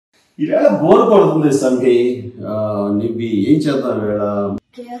ఈవేళ బోర్ కొడుతుంది సంగి. నీవి ఏం చేద్దాం ఈవేళ?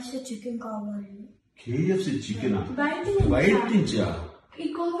 KFC చికెన్ కావాలి. KFC చికెన్ బయట నుంచా? ఈ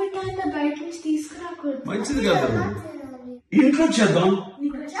కోవిడ్ టైంలో బయట నుంచి తీసుకురాకూడదు. మంచిది కదా, ఇంట్లో చేద్దాం.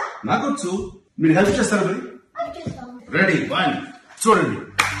 నాకొచ్చు, మీరు హెల్ప్ చేస్తారా? మరి రెడీ వన్. చూడండి,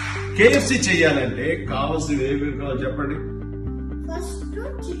 KFC చెయ్యాలంటే కావాల్సినవి ఏమేమి కావాలో చెప్పండి. First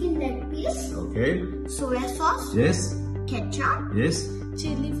chicken leg piece, okay, soya sauce, yes, ketchup, yes,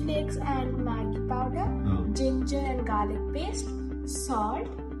 chili flakes and Maggi powder, ginger and garlic paste, salt,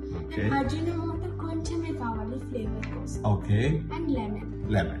 okay, and ajinomoto కొంచెమే కావాలి ఫ్లేవర్ కోసం. Okay, and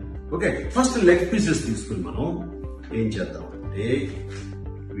lemon. Okay, first leg pieces తీసుకుని మనం ఏం చేద్దాం అంటే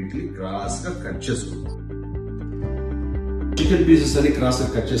వీటిని cross గా కట్ చేసుకుందాం. చికెన్ పీసెస్ అని క్రాస్ గా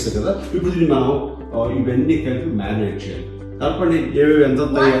కట్ చేస్తాం కదా. ఇప్పుడు దీన్ని మనం ఇవన్నీ కలిపి మ్యారినేట్ చేయాలి. తప్పండి, ఏవేవి ఎంత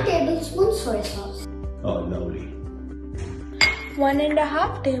 1 tablespoon soy sauce. Lovely.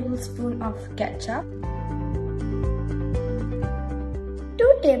 1.5 tablespoon of ketchup,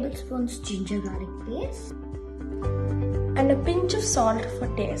 2 tablespoons ginger garlic paste, and a pinch of salt for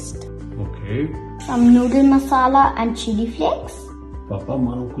taste. Okay. Some noodle masala and chili flakes. పాపా,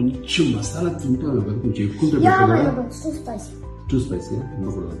 మనం కొంచెం మసాలా తింటాం కదా, కొంచెం ఎక్కువ too spicy. టూ స్పైసీ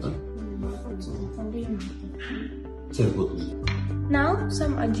ఉండకూడదు, సరిపోతుంది. Now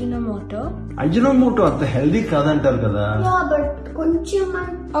some ajinomoto. అజినోమోటో అంత హెల్దీ కాదంటారు కదా. but కొంచెం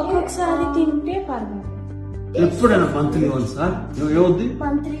ఒక్కొక్కసారి తింటే పర్వాలేదు. ఎప్పుడైనా మంత్లీ వన్ సార్ ఏమవుద్ది?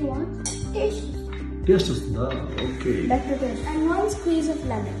 Monthly once. టేస్ట్ వస్తుందా? Okay. Better taste. And 1 squeeze of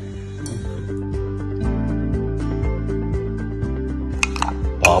lemon.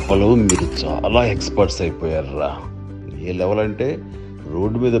 పాపలు మీరు చాలా ఎక్స్పర్ట్స్ అయిపోయారా. ఏ లెవెల్ అంటే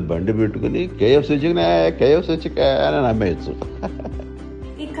రోడ్డు మీద బండి పెట్టుకుని KFC చికెన్ అని అమ్మేయచ్చు.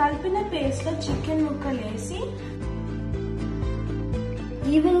 ఈ కలిపిన పేస్ట్ లో చికెన్ ముక్కలు వేసి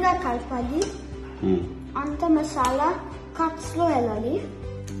ఈవెన్ గా కలపాలి. అంత మసాలా కట్స్ లో వెళ్ళాలి.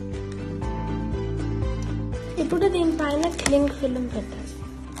 ఇప్పుడు దీనిపైన క్లింగ్ ఫిల్మ్ పెట్టాలి.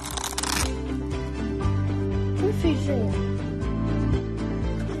 ఫ్రిడ్జ్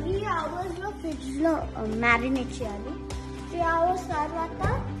 3 hours లో ఫ్రిడ్జ్ లో మ్యారినేట్ చేయాలి. 3 hours తర్వాత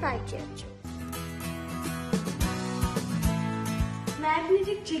ఫ్రై చేయొచ్చు.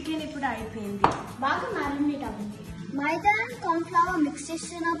 మ్యారినేటెడ్ చికెన్ ఇప్పుడు అయిపోయింది. బాగా మ్యారినేట్ అవ్వండి. మైదా అండ్ కార్న్ ఫ్లవర్ మిక్స్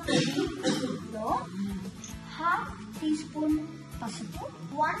చేసిన పొడిలో 1/2 teaspoon పసుపు,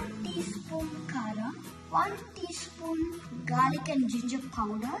 1 teaspoon కారం, 1 teaspoon garlic and ginger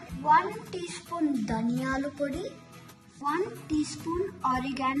powder, 1 teaspoon ధనియాల పొడి, 1 teaspoon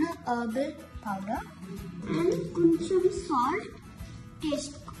oregano herbal powder, and కొంచెం సాల్ట్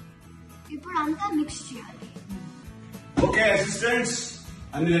టేస్ట్. ఇప్పుడు అంతా మిక్స్ చేయాలి. ఓకే అసిస్టెంట్స్,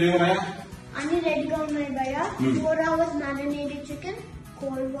 అన్ని రెడీగా ఉన్నాయా? అన్ని రెడీగా ఉన్నాయి భయ్య. 4 hours marinated chicken,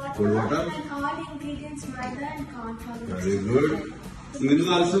 cold water, and all ingredients maida and corn flour. Very good.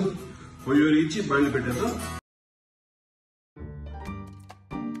 ముందు ఆల్సో పొయ్యి ఇచ్చి బండి పెట్టేద్దాం.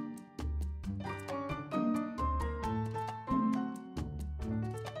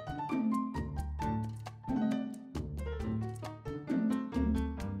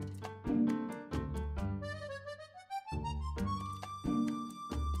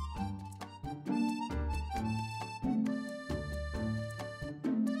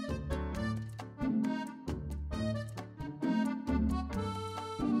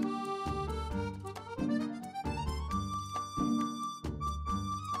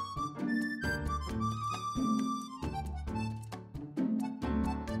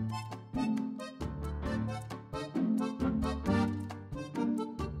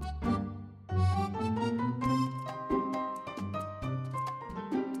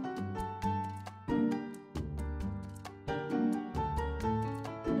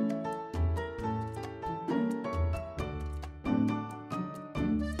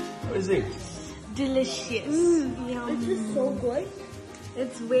 What is it? Delicious. This is so good.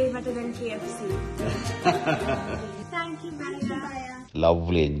 It's way better than KFC. Thank you, Bhaiya.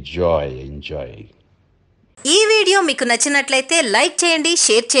 Lovely. Enjoy. ఈ video మీకు నచ్చినట్లయితే like చేయండి,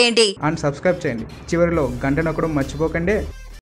 share చేయండి అండ్ సబ్స్క్రైబ్ చేయండి. చివరిలో గంట నొక్కడం మర్చిపోకండి.